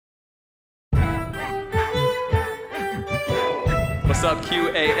What's up,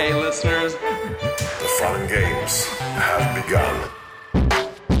 QAA listeners? The fun and games have begun.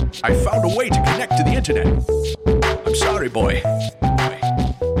 I found a way to connect to the internet. I'm sorry, boy.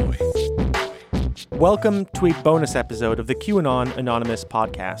 Welcome to a bonus episode of the QAnon Anonymous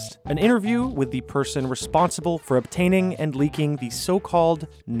podcast, an interview with the person responsible for obtaining and leaking the so-called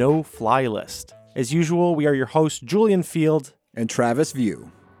no-fly list. As usual, we are your hosts, Julian Field and Travis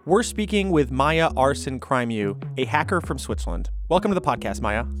View. We're speaking with Maya Arsen Crimeu, a hacker from Switzerland. Welcome to the podcast,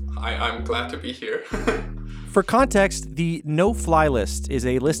 Maya. Hi, I'm glad to be here. For context, the no-fly list is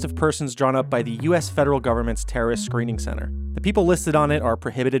a list of persons drawn up by the U.S. federal government's terrorist screening center. The people listed on it are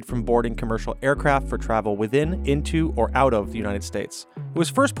prohibited from boarding commercial aircraft for travel within, into, or out of the United States. It was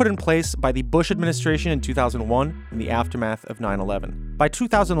first put in place by the Bush administration in 2001 in the aftermath of 9/11. By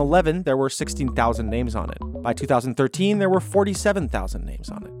 2011, there were 16,000 names on it. By 2013, there were 47,000 names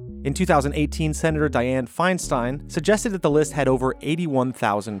on it. In 2018, Senator Dianne Feinstein suggested that the list had over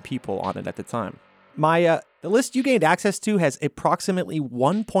 81,000 people on it at the time. Maya, the list you gained access to has approximately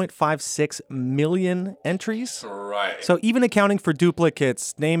 1.56 million entries. Right. So even accounting for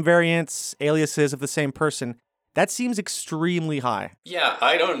duplicates, name variants, aliases of the same person, that seems extremely high. Yeah,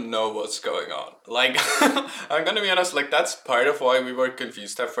 I don't know what's going on. Like, I'm gonna be honest, like, that's part of why we were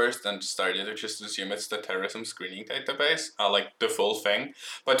confused at first and started to just assume it's the terrorism screening database, like the full thing.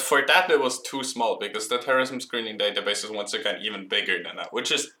 But for that, it was too small because the terrorism screening database is once again even bigger than that,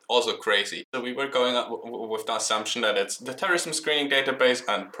 which is also crazy. So we were going up with the assumption that it's the terrorism screening database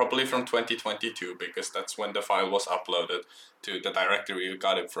and probably from 2022 because that's when the file was uploaded to the directory you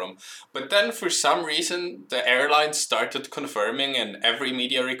got it from. But then for some reason, the airlines started confirming in every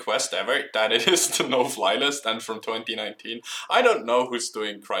media request ever that it is the no-fly list and from 2019. I don't know who's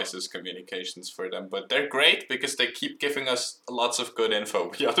doing crisis communications for them, but they're great because they keep giving us lots of good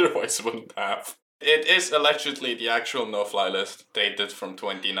info we otherwise wouldn't have. It is allegedly the actual no-fly list dated from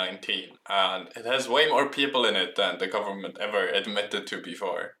 2019, and it has way more people in it than the government ever admitted to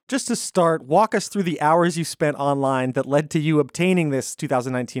before. Just to start, walk us through the hours you spent online that led to you obtaining this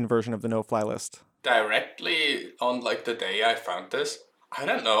 2019 version of the no-fly list. Directly on like the day I found this, I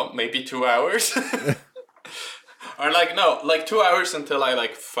don't know, maybe 2 hours? Or like, no, like 2 hours until I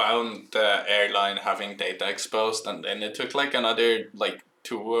like found the airline having data exposed, and then it took like another like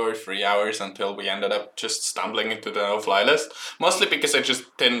 2 or 3 hours until we ended up just stumbling into the no-fly list. Mostly because I just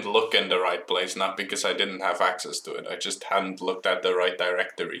didn't look in the right place, not because I didn't have access to it. I just hadn't looked at the right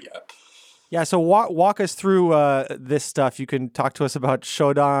directory yet. Yeah, so walk us through this stuff. You can talk to us about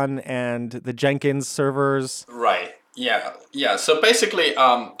Shodan and the Jenkins servers. Right. Yeah. So basically,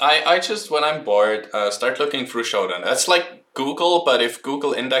 I just, when I'm bored, start looking through Shodan. That's like Google, but if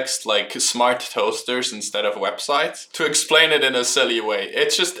Google indexed like smart toasters instead of websites. To explain it in a silly way,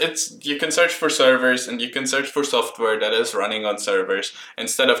 it's you can search for servers and you can search for software that is running on servers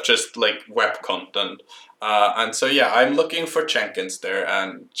instead of just like web content. And so yeah, I'm looking for Jenkins there,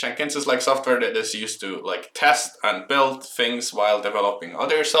 and Jenkins is like software that is used to like test and build things while developing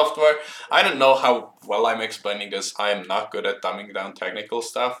other software. I don't know how well I'm explaining this. I'm not good at dumbing down technical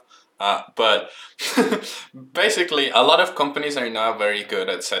stuff. But basically, a lot of companies are now very good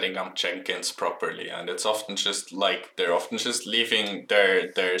at setting up Jenkins properly, and it's often just like they're often just leaving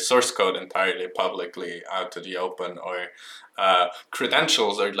their source code entirely publicly out to the open, or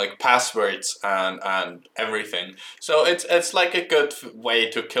credentials or like passwords and everything. So it's like a good way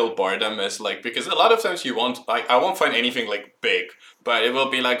to kill boredom is like, because a lot of times I won't find anything like big. But it will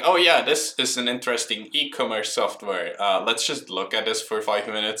be like, oh yeah, this is an interesting e-commerce software. Let's just look at this for 5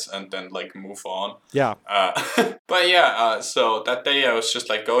 minutes and then like move on. Yeah. But yeah, so that day I was just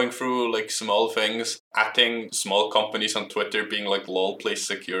like going through like small things, atting small companies on Twitter being like, lol, please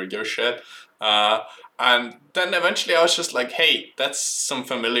secure your shit. And then eventually I was just like, hey, that's some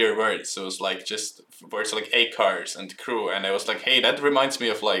familiar words. It was like just words like ACARS and crew. And I was like, hey, that reminds me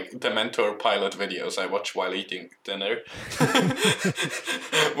of like the Mentor pilot videos I watch while eating dinner.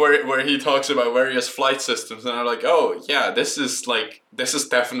 where he talks about various flight systems. And I'm like, oh, yeah, this is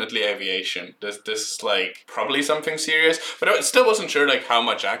definitely aviation. This is like probably something serious. But I still wasn't sure like how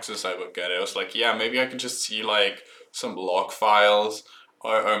much access I would get. I was like, yeah, maybe I can just see like some log files.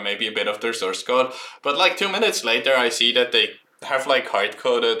 Or maybe a bit of their source code. But like 2 minutes later, I see that they have like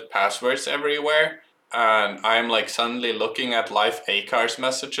hard-coded passwords everywhere. And I'm like suddenly looking at live ACARS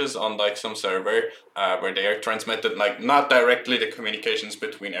messages on like some server where they are transmitted, like not directly the communications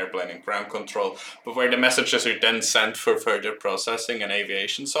between airplane and ground control, but where the messages are then sent for further processing in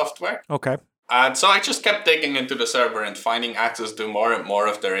aviation software. Okay. And so I just kept digging into the server and finding access to more and more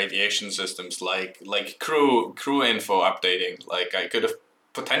of their aviation systems, like crew info updating. Like I could have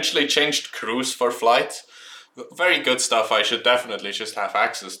potentially changed crews for flights, very good stuff I should definitely just have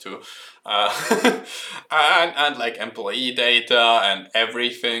access to. Uh, and like employee data and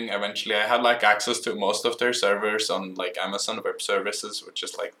everything. Eventually I had like access to most of their servers on like Amazon Web Services, which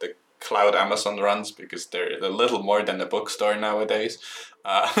is like the cloud Amazon runs, because they're a little more than a bookstore nowadays.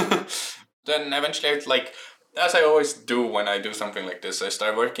 Then eventually it's like, as I always do when I do something like this, I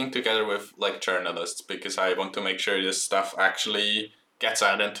start working together with like journalists, because I want to make sure this stuff actually gets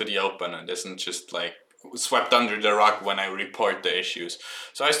out into the open and isn't just like swept under the rug when I report the issues.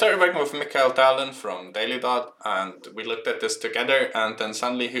 So I started working with Mikhail Talon from Daily Dot, and we looked at this together, and then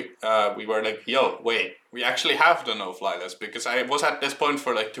suddenly we were like, yo, wait, we actually have the no-fly list, because I was at this point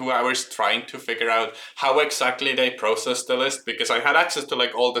for like 2 hours trying to figure out how exactly they process the list, because I had access to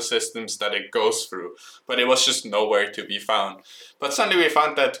like all the systems that it goes through, but it was just nowhere to be found. But suddenly we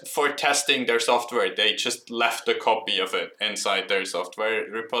found that for testing their software, they just left a copy of it inside their software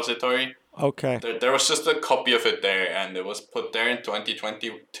repository. Okay. There was just a copy of it there, and it was put there in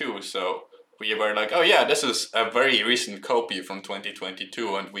 2022, so we were like, oh yeah, this is a very recent copy from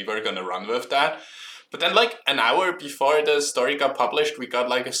 2022, and we were gonna run with that. But then like an hour before the story got published, we got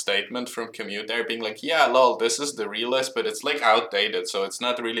like a statement from Commute there being like, yeah, lol, this is the real list, but it's like outdated, so it's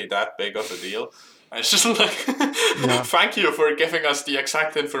not really that big of a deal. And it's just like, thank you for giving us the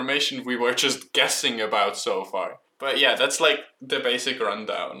exact information we were just guessing about so far. But yeah, that's like the basic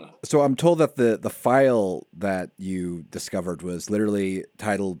rundown. So I'm told that the file that you discovered was literally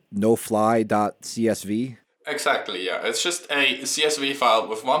titled nofly.csv. Exactly, yeah. It's just a CSV file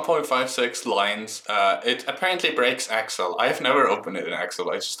with 1.56 lines. It apparently breaks Excel. I've never opened it in Excel.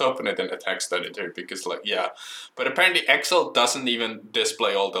 I just open it in a text editor because, like, yeah. But apparently Excel doesn't even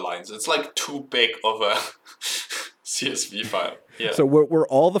display all the lines. It's like too big of a CSV file. Yeah. So were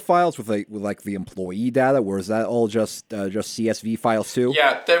all the files with the employee data, or is that all just CSV files too?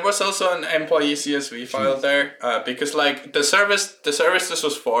 Yeah, there was also an employee CSV file there, because like the service this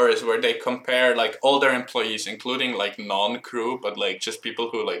was for is where they compare like all their employees, including like non-crew, but like just people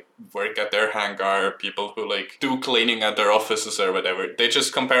who like work at their hangar, people who like do cleaning at their offices or whatever. They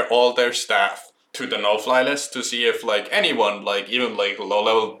just compare all their staff to the no-fly list to see if like anyone, like even like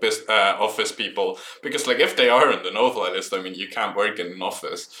low-level office people, because like if they are on the no-fly list, I mean you can't work in an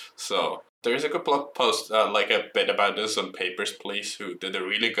office. So there's a good blog post, like a bit about this on Papers, Please, who did a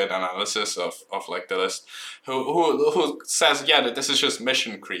really good analysis of like the list, who says, yeah, that this is just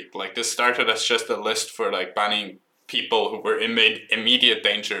mission creep. Like this started as just a list for like banning people who were in immediate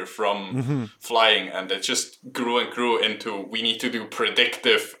danger from flying, and it just grew and grew into, we need to do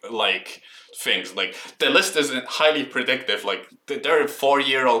predictive like things. Like the list isn't highly predictive. Like there are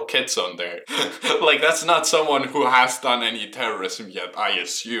 4-year-old kids on there. Like that's not someone who has done any terrorism yet, I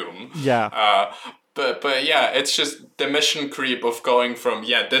assume. Yeah. But yeah, it's just the mission creep of going from,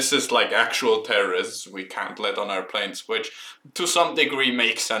 yeah, this is like actual terrorists we can't let on our planes, which to some degree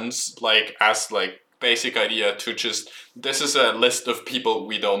makes sense, like as like basic idea, to just, this is a list of people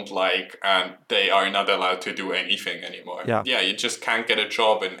we don't like and they are not allowed to do anything anymore. Yeah, you just can't get a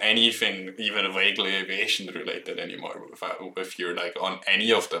job in anything even vaguely aviation related anymore if you're like on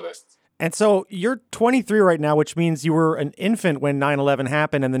any of the lists. And so you're 23 right now, which means you were an infant when 9/11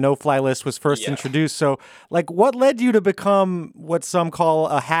 happened and the no-fly list was first introduced. So, like, what led you to become what some call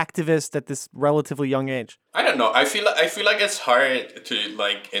a hacktivist at this relatively young age? I don't know. I feel like it's hard to,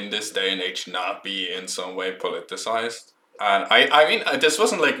 like, in this day and age, not be in some way politicized. And I mean, this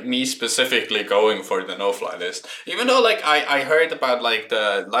wasn't like me specifically going for the no-fly list. Even though, like, I heard about, like,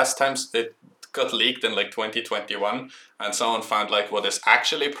 the last times it got leaked in like 2021, and someone found like what is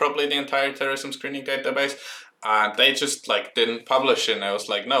actually probably the entire terrorism screening database, and they just like didn't publish it. And I was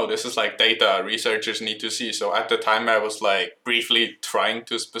like, no, this is like data researchers need to see. So at the time I was like briefly trying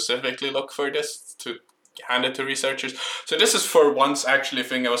to specifically look for this to hand it to researchers. So this is for once actually a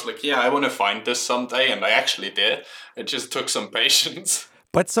thing I was like, yeah, I want to find this someday, and I actually did. It just took some patience.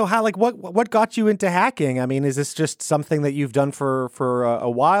 But so how, like, what got you into hacking? I mean, is this just something that you've done for a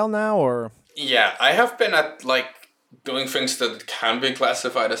while now, or? Yeah, I have been at like doing things that can be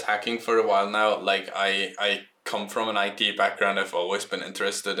classified as hacking for a while now. Like I come from an IT background. I've always been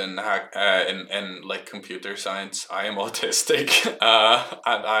interested in in like computer science. I am autistic,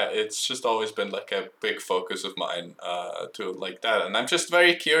 and it's just always been like a big focus of mine to like that. And I'm just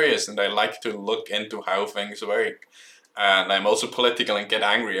very curious, and I like to look into how things work. And I'm also political and get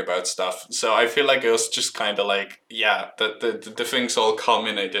angry about stuff. So I feel like it was just kind of like, yeah, the things all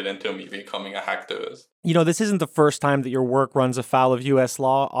culminated into me becoming a hacktivist. You know, this isn't the first time that your work runs afoul of U.S.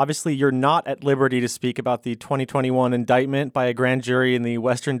 law. Obviously, you're not at liberty to speak about the 2021 indictment by a grand jury in the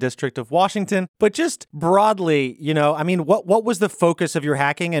Western District of Washington. But just broadly, you know, I mean, what was the focus of your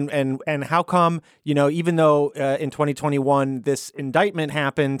hacking, and how come, you know, even though in 2021 this indictment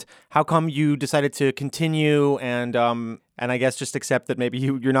happened, how come you decided to continue and I guess just accept that maybe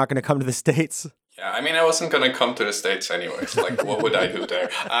you're not going to come to the States? Yeah, I mean, I wasn't going to come to the States anyways. Like, what would I do there?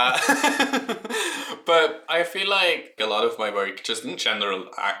 But I feel like a lot of my work, just in general,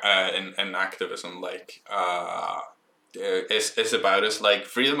 in activism, like, is about is like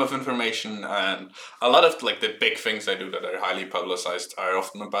freedom of information, and a lot of like the big things I do that are highly publicized are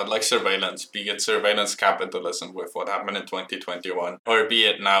often about like surveillance, be it surveillance capitalism with what happened in 2021, or be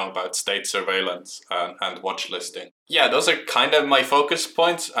it now about state surveillance and watch listing. Yeah, those are kind of my focus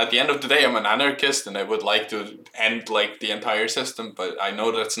points. At the end of the day, I'm an anarchist and I would like to end like the entire system, but I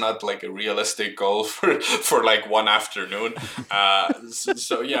know that's not like a realistic goal for like one afternoon.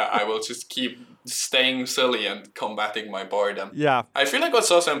 So yeah, I will just keep staying silly and combating my boredom. Yeah. I feel like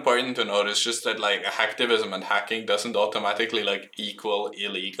what's also important to note is just that like hacktivism and hacking doesn't automatically like equal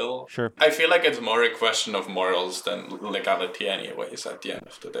illegal. Sure. I feel like it's more a question of morals than legality anyways at the end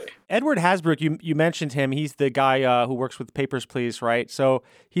of the day. Edward Hasbrouck, you mentioned him. He's the guy who works with Papers, Please, right? So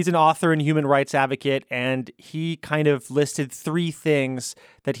he's an author and human rights advocate, and he kind of listed 3 things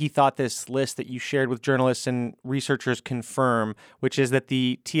that he thought this list that you shared with journalists and researchers confirm, which is that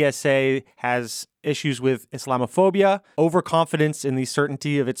the TSA has issues with Islamophobia, overconfidence in the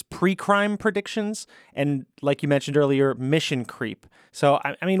certainty of its pre-crime predictions, and, like you mentioned earlier, mission creep. So,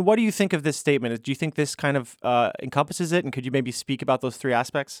 I mean, what do you think of this statement? Do you think this kind of encompasses it? And could you maybe speak about those 3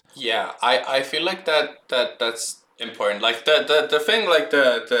 aspects? Yeah, I feel like that's important. Like the thing, like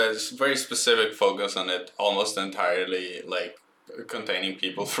the very specific focus on it, almost entirely like containing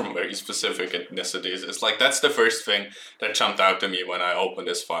people from very specific ethnicities. It's like that's the first thing that jumped out to me when I opened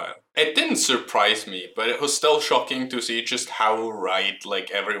this file. It didn't surprise me, but it was still shocking to see just how right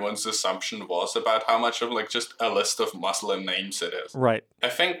like everyone's assumption was about how much of like just a list of Muslim names it is. Right. I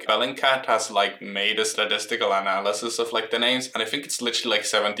think Bellingcat has like made a statistical analysis of like the names, and I think it's literally like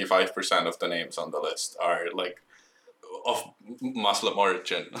 75% of the names on the list are like of Muslim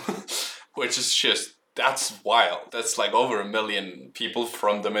origin, which is just, that's wild. That's like over 1 million people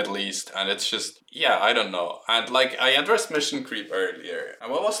from the Middle East. And it's just, yeah, I don't know. And like I addressed mission creep earlier.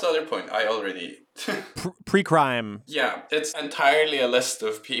 And what was the other point? I already... Pre-crime. Yeah, it's entirely a list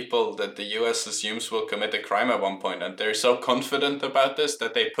of people that the US assumes will commit a crime at one point. And they're so confident about this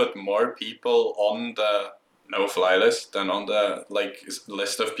that they put more people on the no-fly list than on the like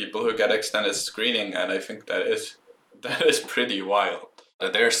list of people who get extended screening. And I think that is pretty wild.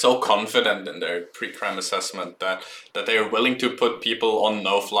 That they're so confident in their pre-crime assessment that they are willing to put people on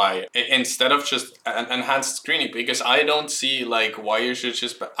no-fly instead of just an enhanced screening, because I don't see like why you should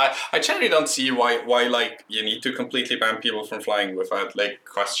just... I generally don't see why like you need to completely ban people from flying without like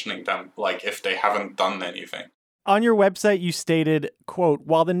questioning them, like if they haven't done anything. On your website, you stated, quote,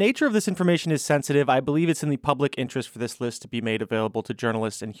 "While the nature of this information is sensitive, I believe it's in the public interest for this list to be made available to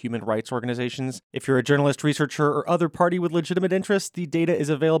journalists and human rights organizations. If you're a journalist, researcher, or other party with legitimate interest, the data is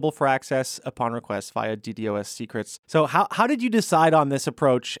available for access upon request via DDoS secrets." So how did you decide on this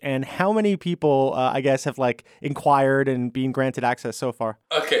approach, and how many people, I guess, have like inquired and been granted access so far?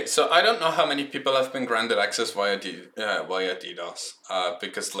 Okay, so I don't know how many people have been granted access via DDoS,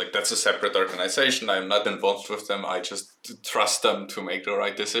 because like that's a separate organization. I'm not involved with them. I just trust them to make the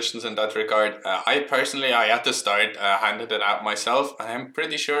right decisions in that regard. I personally, at the start, handed it out myself. I'm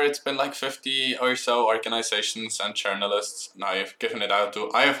pretty sure it's been like 50 or so organizations and journalists now I've given it out to.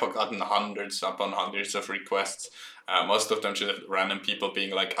 I have gotten hundreds upon hundreds of requests. Most of them just random people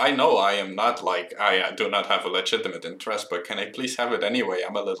being like, I know I am not like, I do not have a legitimate interest, but can I please have it anyway?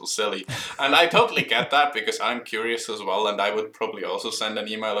 I'm a little silly. And I totally get that because I'm curious as well. And I would probably also send an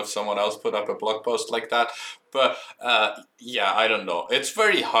email if someone else put up a blog post like that. But yeah, I don't know. It's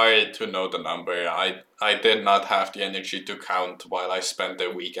very hard to know the number. I did not have the energy to count while I spent the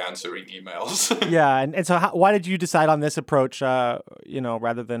week answering emails. Yeah. And so why did you decide on this approach,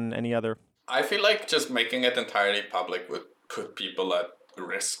 rather than any other? I feel like just making it entirely public would put people at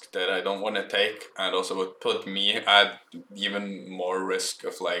risk that I don't want to take, and also would put me at even more risk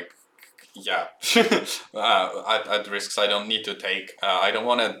of like, yeah, at risks I don't need to take. I don't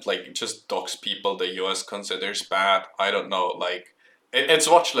want to like just dox people the US considers bad. I don't know, like it's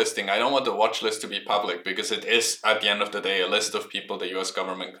watch listing. I don't want the watch list to be public because it is at the end of the day a list of people the US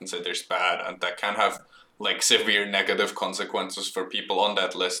government considers bad, and that can have like severe negative consequences for people on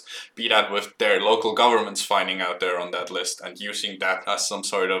that list, be that with their local governments finding out they're on that list and using that as some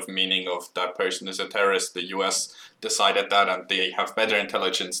sort of meaning of that person is a terrorist. The US decided that and they have better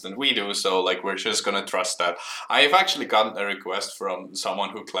intelligence than we do, so like we're just gonna trust that. I've actually gotten a request from someone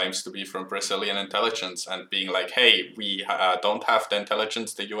who claims to be from Brazilian intelligence and being like, hey, we don't have the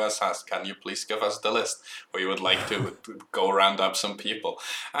intelligence the US has, can you please give us the list? We would like to go round up some people.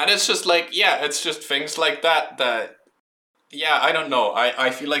 And it's just like, yeah, it's just things like that yeah, I don't know.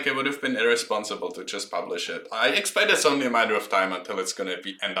 I feel like it would have been irresponsible to just publish it. I expect it's only a matter of time until it's going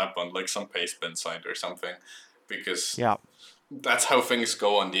to end up on like some pastebin site or something, because that's how things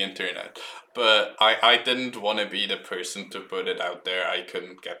go on the internet. But I didn't want to be the person to put it out there. I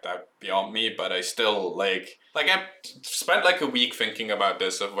couldn't get that beyond me, but I still I spent like a week thinking about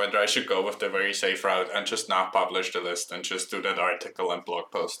this, of whether I should go with the very safe route and just not publish the list and just do that article and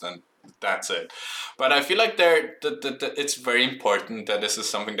blog post and that's it. But I feel like it's very important that this is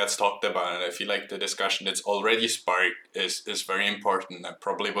something that's talked about, and I feel like the discussion that's already sparked is very important and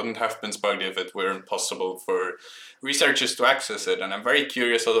probably wouldn't have been sparked if it weren't possible for researchers to access it. And I'm very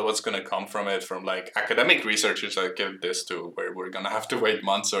curious about what's going to come from it, from like academic researchers I give this to, where we're going to have to wait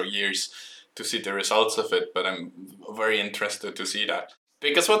months or years to see the results of it. But I'm very interested to see that.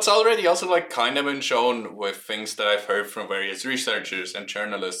 Because what's already also like kind of been shown with things that I've heard from various researchers and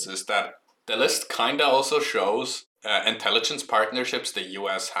journalists is that the list kind of also shows intelligence partnerships the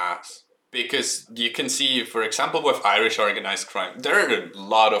US has. Because you can see, for example, with Irish organized crime, there are a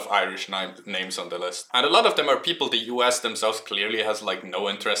lot of Irish names on the list. And a lot of them are people the US themselves clearly has like no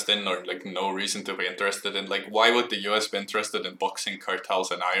interest in, or like no reason to be interested in. Like, why would the US be interested in boxing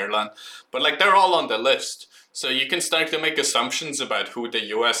cartels in Ireland? But like, they're all on the list. So you can start to make assumptions about who the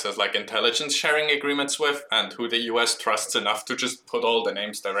US has like intelligence sharing agreements with and who the US trusts enough to just put all the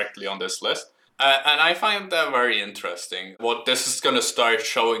names directly on this list. And I find that very interesting. What this is going to start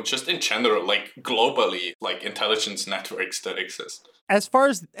showing just in general, like globally, like intelligence networks that exist. As far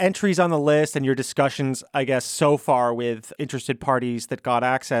as entries on the list and your discussions, I guess, so far with interested parties that got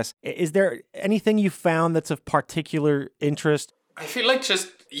access, is there anything you found that's of particular interest? I feel like just,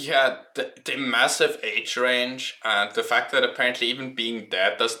 the massive age range and the fact that apparently even being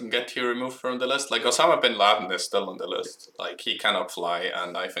dead doesn't get you removed from the list. Like Osama bin Laden is still on the list. Like, he cannot fly,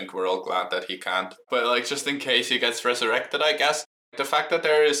 and I think we're all glad that he can't. But like, just in case he gets resurrected, I guess. The fact that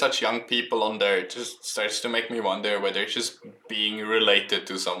there is such young people on there just starts to make me wonder whether just being related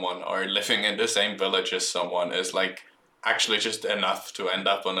to someone or living in the same village as someone is like actually just enough to end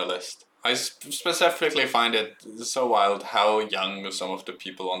up on a list. I specifically find it so wild how young some of the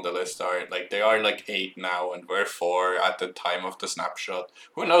people on the list are. Like, they are like 8 now and were 4 at the time of the snapshot.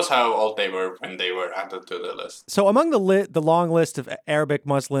 Who knows how old they were when they were added to the list. So among the long list of Arabic,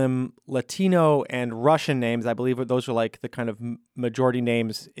 Muslim, Latino, and Russian names, I believe those are like the kind of majority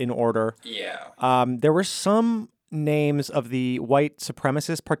names in order. Yeah. There were some names of the white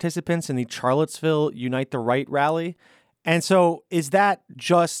supremacist participants in the Charlottesville Unite the Right rally. And so is that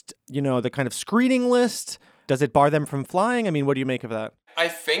just, the kind of screening list? Does it bar them from flying? I mean, what do you make of that? I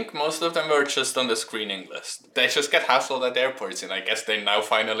think most of them were just on the screening list. They just get hassled at airports, and I guess they now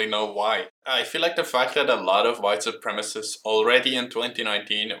finally know why. I feel like the fact that a lot of white supremacists already in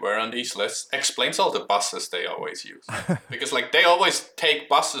 2019 were on these lists explains all the buses they always use. Because like, they always take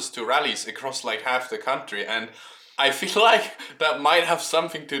buses to rallies across like half the country, and I feel like that might have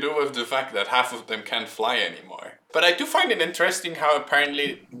something to do with the fact that half of them can't fly anymore. But I do find it interesting how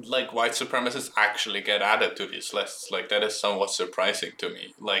apparently like white supremacists actually get added to these lists. Like, that is somewhat surprising to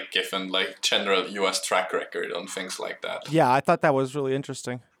me, like given like general US track record on things like that. Yeah, I thought that was really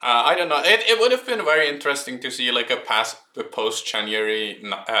interesting. I don't know. It would have been very interesting to see like a post-January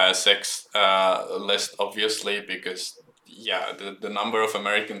 6th list, obviously, because the number of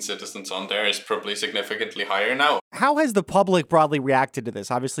American citizens on there is probably significantly higher now. How has the public broadly reacted to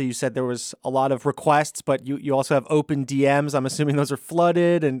this? Obviously, you said there was a lot of requests, but you also have open DMs. I'm assuming those are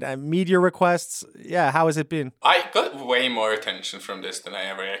flooded, and media requests. Yeah, how has it been? I got way more attention from this than I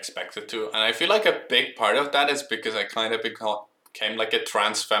ever expected to. And I feel like a big part of that is because I kind of became like a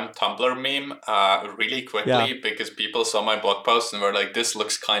trans femme Tumblr meme really quickly, because people saw my blog post and were like, this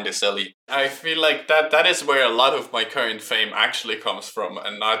looks kind of silly. I feel like that is where a lot of my current fame actually comes from,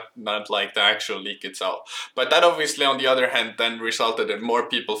 and not like the actual leak itself. But that obviously, on the other hand, then resulted in more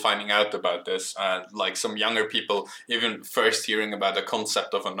people finding out about this, and like some younger people even first hearing about the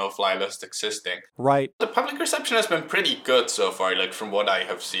concept of a no-fly list existing. Right. The public reception has been pretty good so far, like from what I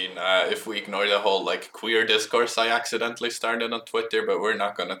have seen, if we ignore the whole like queer discourse I accidentally started on Twitter, but we're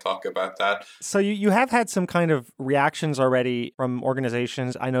not going to talk about that. So you have had some kind of reactions already from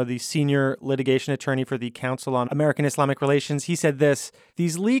organizations. I know the senior senior litigation attorney for the Council on American Islamic Relations. He said this: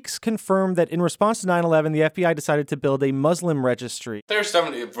 "These leaks confirm that in response to 9/11, the FBI decided to build a Muslim registry." There's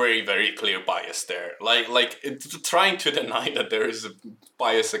definitely a very, very clear bias there. Trying to deny that there is a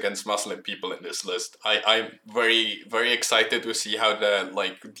bias against Muslim people in this list. I'm very, very excited to see how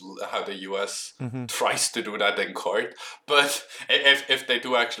the US tries to do that in court. But if they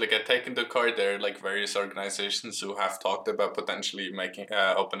do actually get taken to court, there are like various organizations who have talked about potentially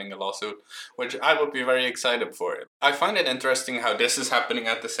opening a lawsuit, which I would be very excited for it. I find it interesting how this is happening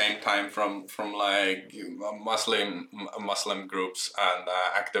at the same time from like Muslim groups and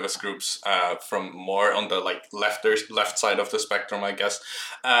activist groups from more on the like left side of the spectrum, I guess.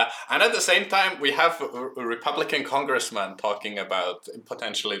 And at the same time, we have a Republican congressman talking about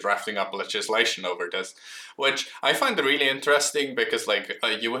potentially drafting up legislation over this, which I find really interesting because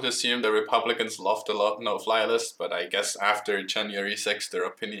you would assume the Republicans love the no-fly list, but I guess after January 6th, their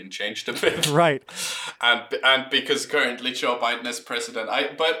opinion changed a bit. Right. And because currently Joe Biden is president,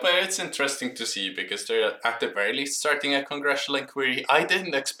 but it's interesting to see because they're at the very least starting a congressional inquiry. I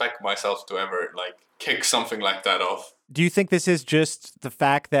didn't expect myself to ever kick something like that off. Do you think this is just the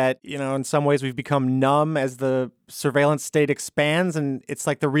fact that, in some ways we've become numb as the surveillance state expands, and it's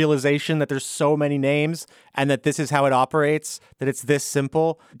like the realization that there's so many names and that this is how it operates, that it's this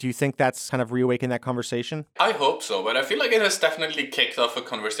simple? Do you think that's kind of reawakened that conversation? I hope so, but I feel like it has definitely kicked off a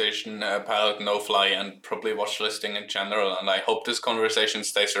conversation about no-fly and probably watch listing in general, and I hope this conversation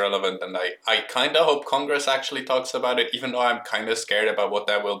stays relevant, and I kind of hope Congress actually talks about it, even though I'm kind of scared about what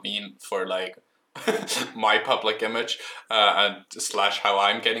that will mean for my public image and / how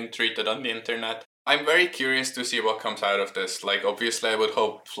I'm getting treated on the internet. I'm very curious to see what comes out of this. Obviously I would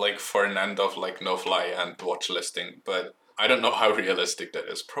hope for an end of no-fly and watch listing, but I don't know how realistic that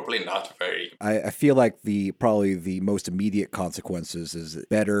is. Probably not very. I feel like probably the most immediate consequences is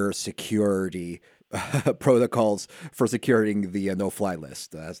better security protocols for securing the no-fly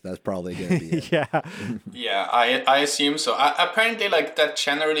list. That's probably going to be it. Yeah. Yeah, I assume so. Apparently, that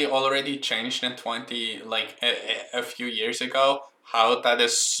generally already changed in a few years ago, how that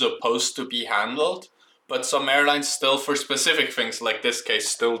is supposed to be handled. But some airlines still, for specific things like this case,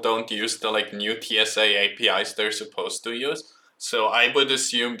 still don't use the new TSA APIs they're supposed to use. So I would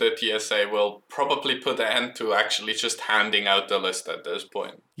assume the TSA will probably put an end to actually just handing out the list at this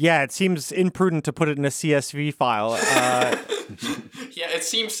point. Yeah, it seems imprudent to put it in a CSV file. Yeah, it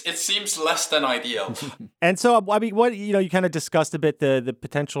seems less than ideal. And so, I mean, what you kind of discussed a bit the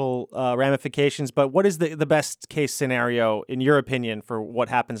potential ramifications, but what is the best case scenario in your opinion for what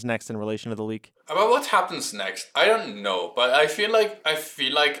happens next in relation to the leak? About what happens next, I don't know, but I feel like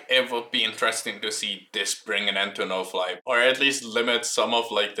it would be interesting to see this bring an end to no-fly, or at least limit some of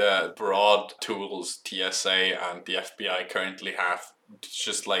the broad tools TSA and the FBI currently have.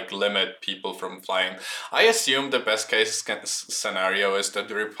 Just limit people from flying. I assume the best case scenario is that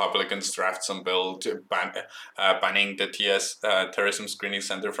the Republicans draft some bill to banning the Terrorism Screening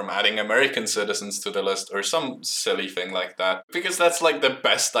Center from adding American citizens to the list or some silly thing like that. Because that's the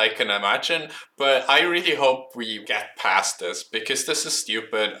best I can imagine. But I really hope we get past this because this is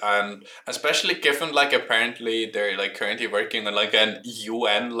stupid, and especially given apparently they're currently working on an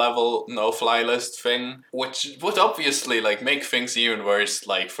UN level no-fly list thing, which would obviously make things even worse,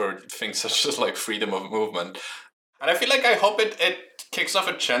 for things such as freedom of movement. And I feel I hope it kicks off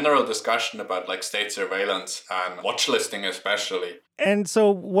a general discussion about state surveillance and watch listing especially. And so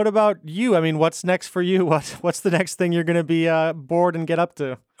what about you? I mean, what's next for you? What's the next thing you're going to be bored and get up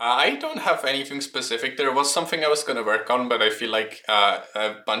to? I don't have anything specific. There was something I was going to work on, but I feel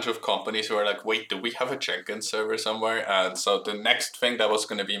a bunch of companies who are wait, do we have a Jenkins server somewhere? And so the next thing that was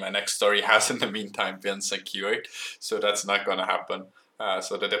going to be my next story has in the meantime been secured. So that's not going to happen.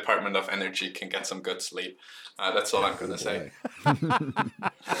 So the Department of Energy can get some good sleep. That's all I'm going to say.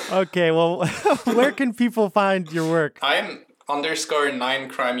 Okay, well, where can people find your work? I'm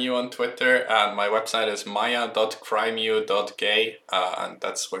 _9crimeu on Twitter, and my website is maya.crimeu.gay, and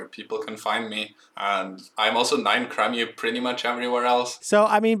that's where people can find me. And I'm also 9crimeu pretty much everywhere else. So,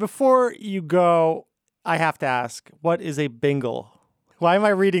 I mean, before you go, I have to ask, what is a bingle? Why am I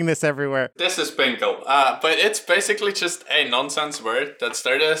reading this everywhere? This is bingle, but it's basically just a nonsense word that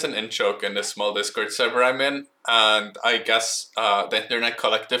started as an in-joke in this small Discord server I'm in. And I guess the internet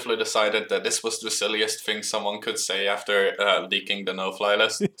collectively decided that this was the silliest thing someone could say after leaking the no-fly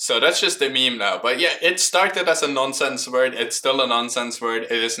list. So that's just a meme now. But yeah, it started as a nonsense word. It's still a nonsense word.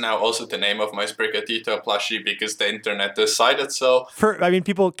 It is now also the name of my Sprigatito plushie because the internet decided so.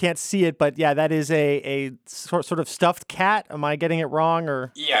 People can't see it, but yeah, that is a sort of stuffed cat. Am I getting it wrong?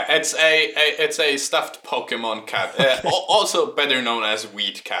 Or yeah, it's a stuffed Pokemon cat. Also better known as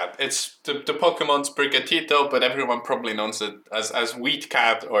Weed Cat. It's the Pokemon Sprigatito, but everyone probably knows it as Weed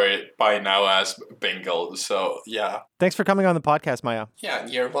Cat or by now as Bingle. So yeah. Thanks for coming on the podcast, Maya. Yeah,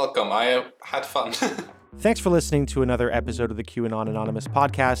 you're welcome. I had fun. Thanks for listening to another episode of the QAnon Anonymous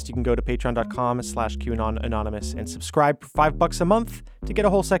podcast. You can go to patreon.com/QAnon Anonymous and subscribe for $5 a month to get a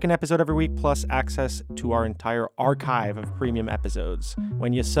whole second episode every week, plus access to our entire archive of premium episodes.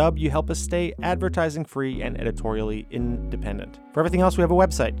 When you sub, you help us stay advertising free and editorially independent. For everything else, we have a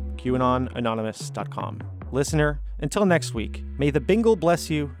website, QAnonAnonymous.com. Listener, until next week, may the Bingle bless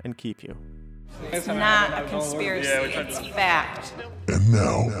you and keep you. It's not a conspiracy, it's fact. And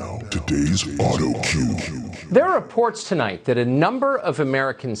now, today's auto cue. There are reports tonight that a number of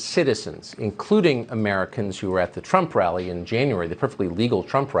American citizens, including Americans who were at the Trump rally in January, the perfectly legal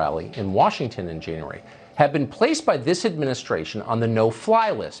Trump rally in Washington in January, have been placed by this administration on the no-fly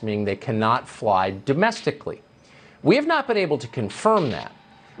list, meaning they cannot fly domestically. We have not been able to confirm that.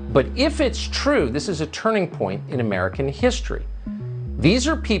 But if it's true, this is a turning point in American history. These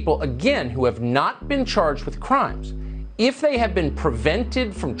are people, again, who have not been charged with crimes. If they have been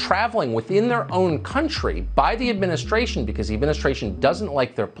prevented from traveling within their own country by the administration because the administration doesn't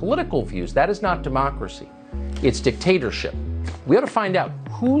like their political views, that is not democracy. It's dictatorship. We ought to find out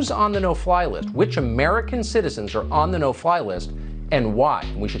who's on the no-fly list, which American citizens are on the no-fly list, and why.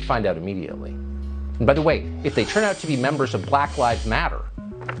 And we should find out immediately. And by the way, if they turn out to be members of Black Lives Matter,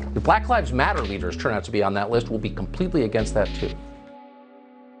 the Black Lives Matter leaders turn out to be on that list, we'll be completely against that too.